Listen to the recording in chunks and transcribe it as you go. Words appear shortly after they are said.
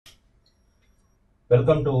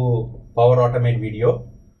Welcome to Power Automate video.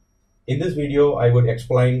 In this video, I would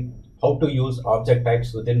explain how to use object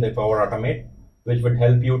types within the Power Automate, which would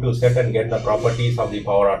help you to set and get the properties of the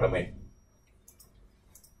Power Automate.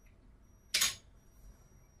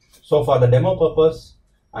 So for the demo purpose,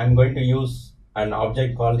 I'm going to use an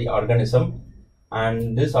object called the organism,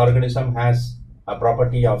 and this organism has a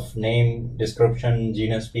property of name, description,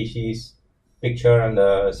 genus, species, picture, and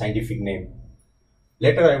the scientific name.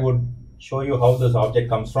 Later, I would show you how this object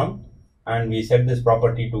comes from, and we set this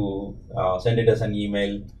property to send it as an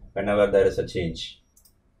email whenever there is a change.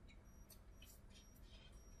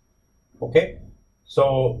 Okay,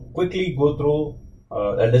 so quickly go through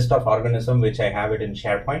a list of organism which I have it in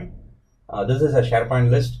SharePoint. This is a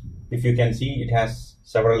SharePoint list. If you can see, it has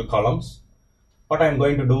several columns. What I'm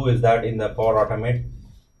going to do is that in the Power Automate,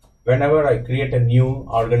 whenever I create a new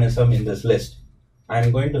organism in this list,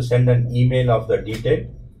 I'm going to send an email of the detail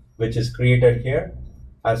which is created here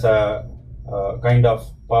as a kind of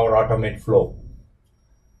Power Automate flow.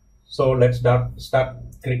 So let's start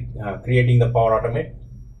creating the Power Automate.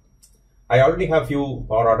 I already have few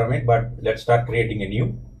Power Automate, but let's start creating a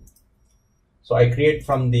new. So I create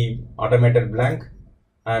from the automated blank,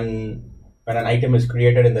 and when an item is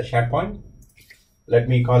created in the SharePoint, let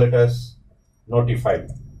me call it as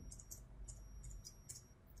notified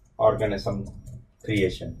organism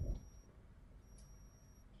creation.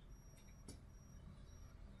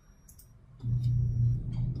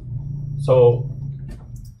 So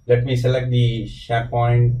let me select the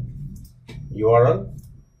SharePoint URL,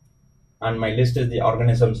 and my list is the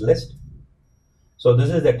organisms list. So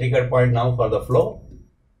this is the trigger point now for the flow.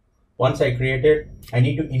 Once I create it, I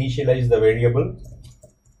need to initialize the variable.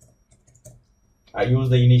 I use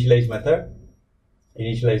the initialize method,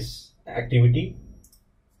 initialize activity,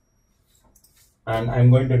 and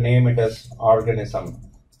I'm going to name it as organism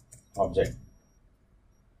object.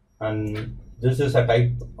 And this is a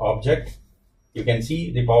type object. You can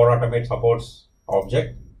see the Power Automate supports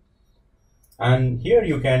object, and here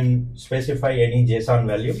you can specify any JSON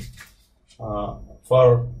value.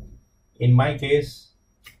 In my case,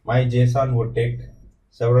 my JSON would take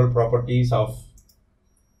several properties of,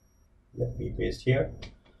 let me paste here.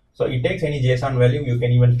 So it takes any JSON value. You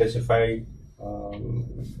can even specify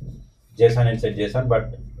JSON inside JSON,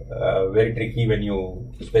 but very tricky when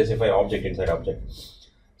you specify object inside object.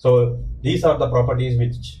 So these are the properties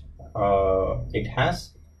which it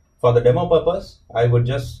has. For the demo purpose, I would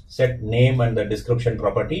just set name and the description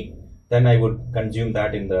property. Then I would consume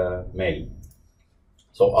that in the mail.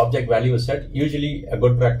 So object value is set. Usually a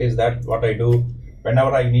good practice that what I do,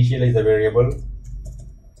 whenever I initialize the variable,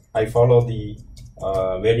 I follow the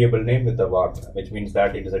variable name with the var, which means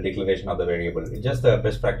that it is a declaration of the variable. It's just the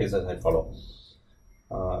best practices I follow.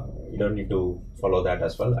 You don't need to follow that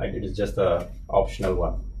as well. It is just the optional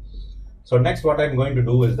one. So next, what I'm going to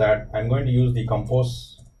do is that I'm going to use the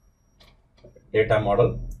compose data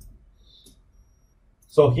model.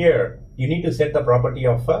 So here you need to set the property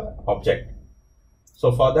of an object.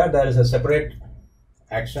 So for that, there is a separate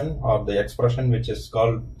action or the expression which is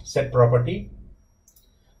called set property.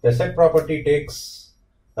 The set property takes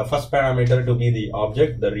the first parameter to be the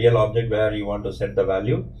object, the real object where you want to set the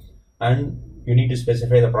value, and you need to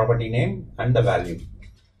specify the property name and the value.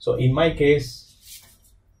 So in my case,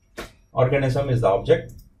 organism is the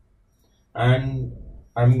object, and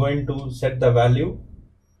I'm going to set the value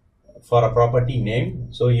for a property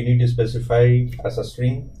name. So you need to specify as a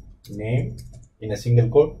string name in a single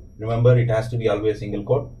quote. Remember, it has to be always single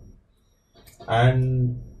quote.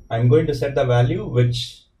 And I'm going to set the value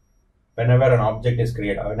which, whenever an object is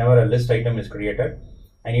created, whenever a list item is created,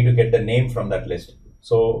 I need to get the name from that list.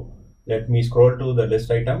 So let me scroll to the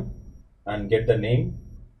list item and get the name.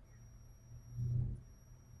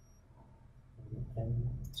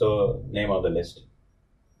 So name of the list,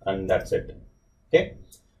 and that's it. Okay.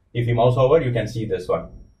 If you mouse over, you can see this one.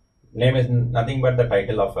 Name is nothing but the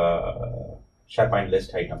title of a SharePoint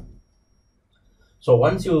list item. So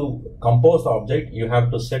once you compose the object, you have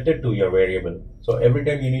to set it to your variable. So every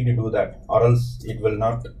time you need to do that, or else it will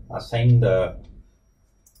not assign the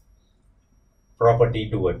property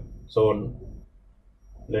to it. So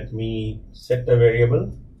let me set the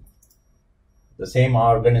variable. The same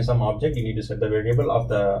organism object, you need to set the variable of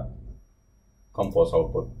the compose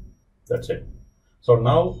output. That's it. So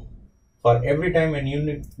now, for every time when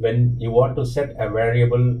you want to set a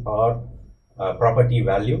variable or a property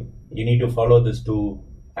value, you need to follow this two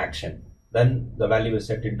action. Then the value is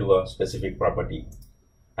set into a specific property.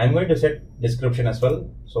 I'm going to set description as well.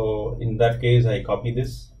 So in that case, I copy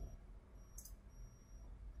this,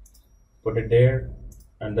 put it there,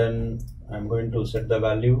 and then I'm going to set the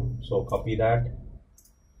value. So copy that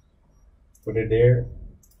put it there.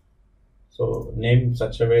 So name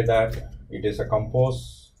such a way that it is a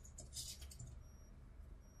compose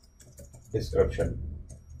description.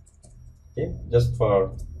 Okay, just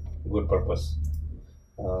for good purpose.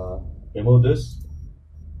 Remove this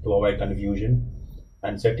to avoid confusion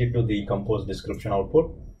and set it to the compose description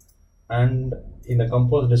output. And in the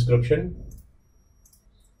compose description,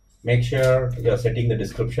 make sure you are setting the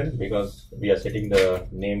description because we are setting the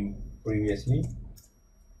name previously.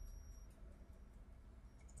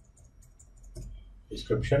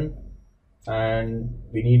 Description, and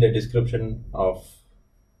we need a description of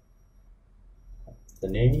the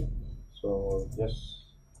name. So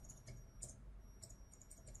just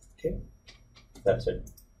okay, that's it.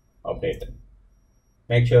 Update.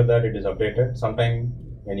 Make sure that it is updated. Sometime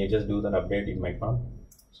when you just do the update, it might not.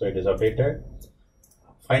 So it is updated.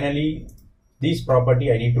 Finally, this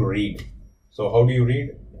property I need to read. So how do you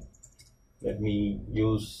read? Let me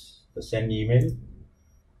use the send email.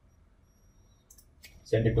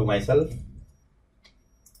 Send it to myself.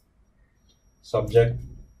 Subject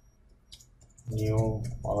new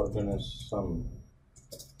organism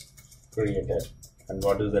created. And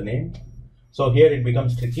what is the name? So here it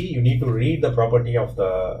becomes tricky. You need to read the property of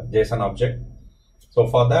the JSON object. So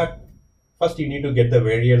for that, first you need to get the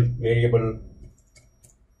variables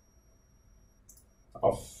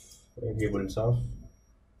of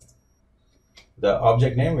the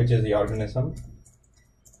object name, which is the organism.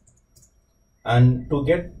 And to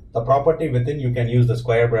get the property within, you can use the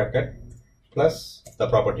square bracket plus the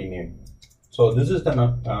property name. So this is the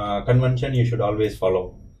convention you should always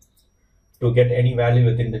follow to get any value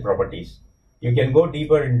within the properties. You can go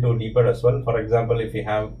deeper as well. For example, if you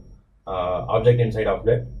have object inside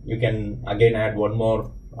object, you can again add one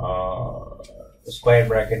more square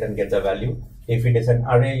bracket and get the value. If it is an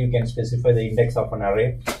array, you can specify the index of an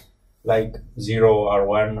array like 0 or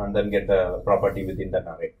 1 and then get the property within that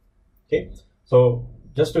array. Okay, so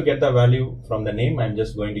just to get the value from the name, I'm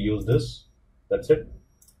just going to use this. That's it.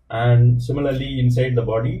 And similarly inside the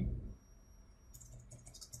body,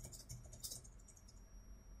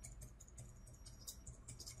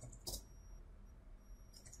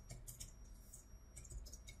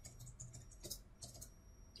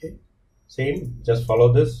 okay, same, just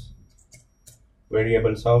follow this.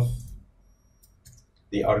 Variables of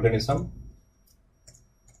the organism,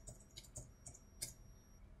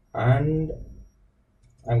 and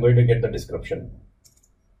I'm going to get the description.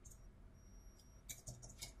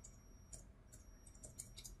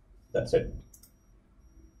 That's it.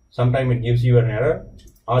 Sometimes it gives you an error.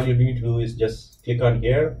 All you need to do is just click on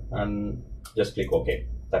here and just click OK.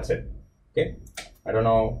 That's it. Okay. I don't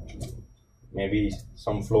know, maybe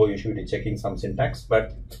some flow you should be checking some syntax,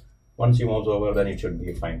 but once you mouse over, then it should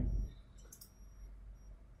be fine.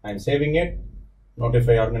 I'm saving it.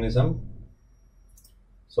 Notify organism.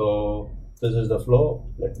 So this is the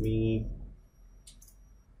flow. Let me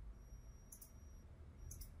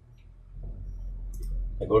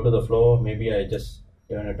go to the flow. Maybe I just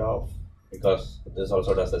turn it off because this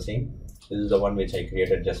also does the same. This is the one which I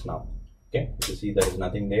created just now. Okay, you see there is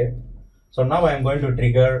nothing there. So now I am going to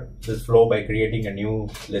trigger this flow by creating a new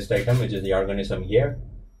list item, which is the organism here.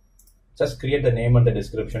 Just create the name and the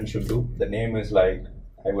description should do. The name is like,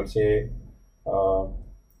 I would say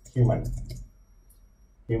human.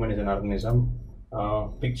 Human is an organism.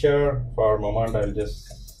 Picture, for a moment I'll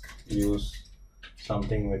just use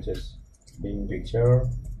something which is being picture.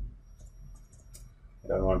 I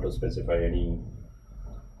don't want to specify any.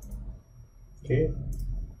 Okay,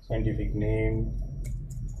 scientific name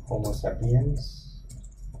Homo sapiens.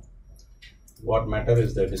 What matter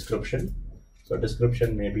is the description. So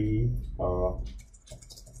description may be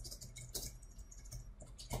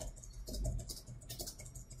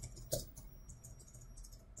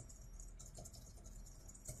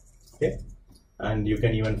okay, and you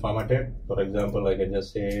can even format it. For example, I can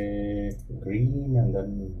just say green and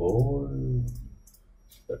then bold.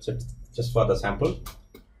 That's it, just for the sample.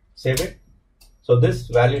 Save it. So this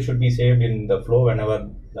value should be saved in the flow whenever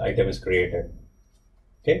the item is created.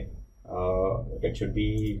 Okay, it should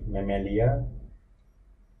be Mammalia,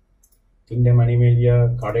 Kingdom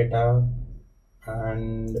Animalia, Chordata,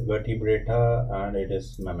 and Vertebrata, and it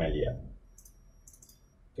is Mammalia.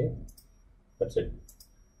 Okay, that's it.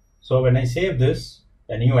 So when I save this,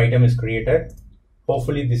 a new item is created.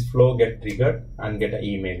 Hopefully this flow get triggered and get an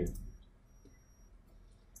email.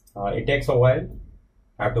 It takes a while.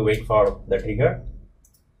 I have to wait for the trigger.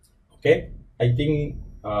 Okay, I think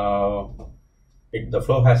the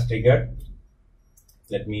flow has triggered.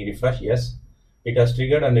 Let me refresh. Yes, it has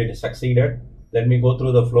triggered and it is succeeded. Let me go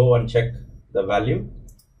through the flow and check the value.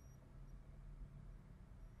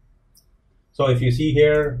 So if you see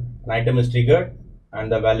here, an item is triggered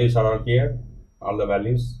and the values are all here, all the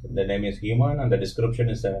values. The name is human and the description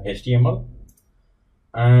is HTML.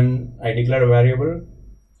 And I declare a variable.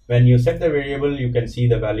 When you set the variable, you can see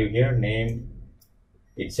the value here, name,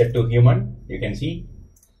 it's set to human, you can see.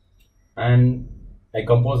 And I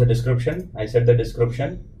compose a description. I set the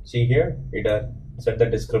description. See here, it set the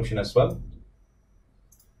description as well.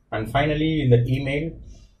 And finally, in the email,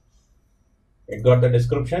 it got the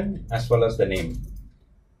description as well as the name.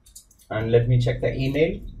 And let me check the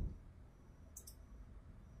email.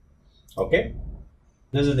 Okay,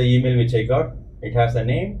 this is the email which I got. It has the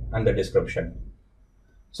name and the description.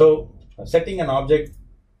 So setting an object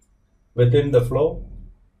within the flow,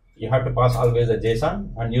 you have to pass always a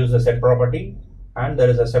JSON and use the set property, and there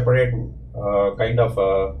is a separate kind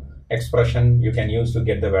of expression you can use to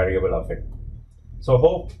get the variable of it. So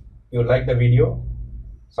hope you like the video.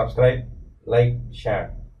 Subscribe, like,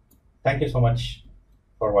 share. Thank you so much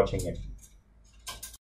for watching it.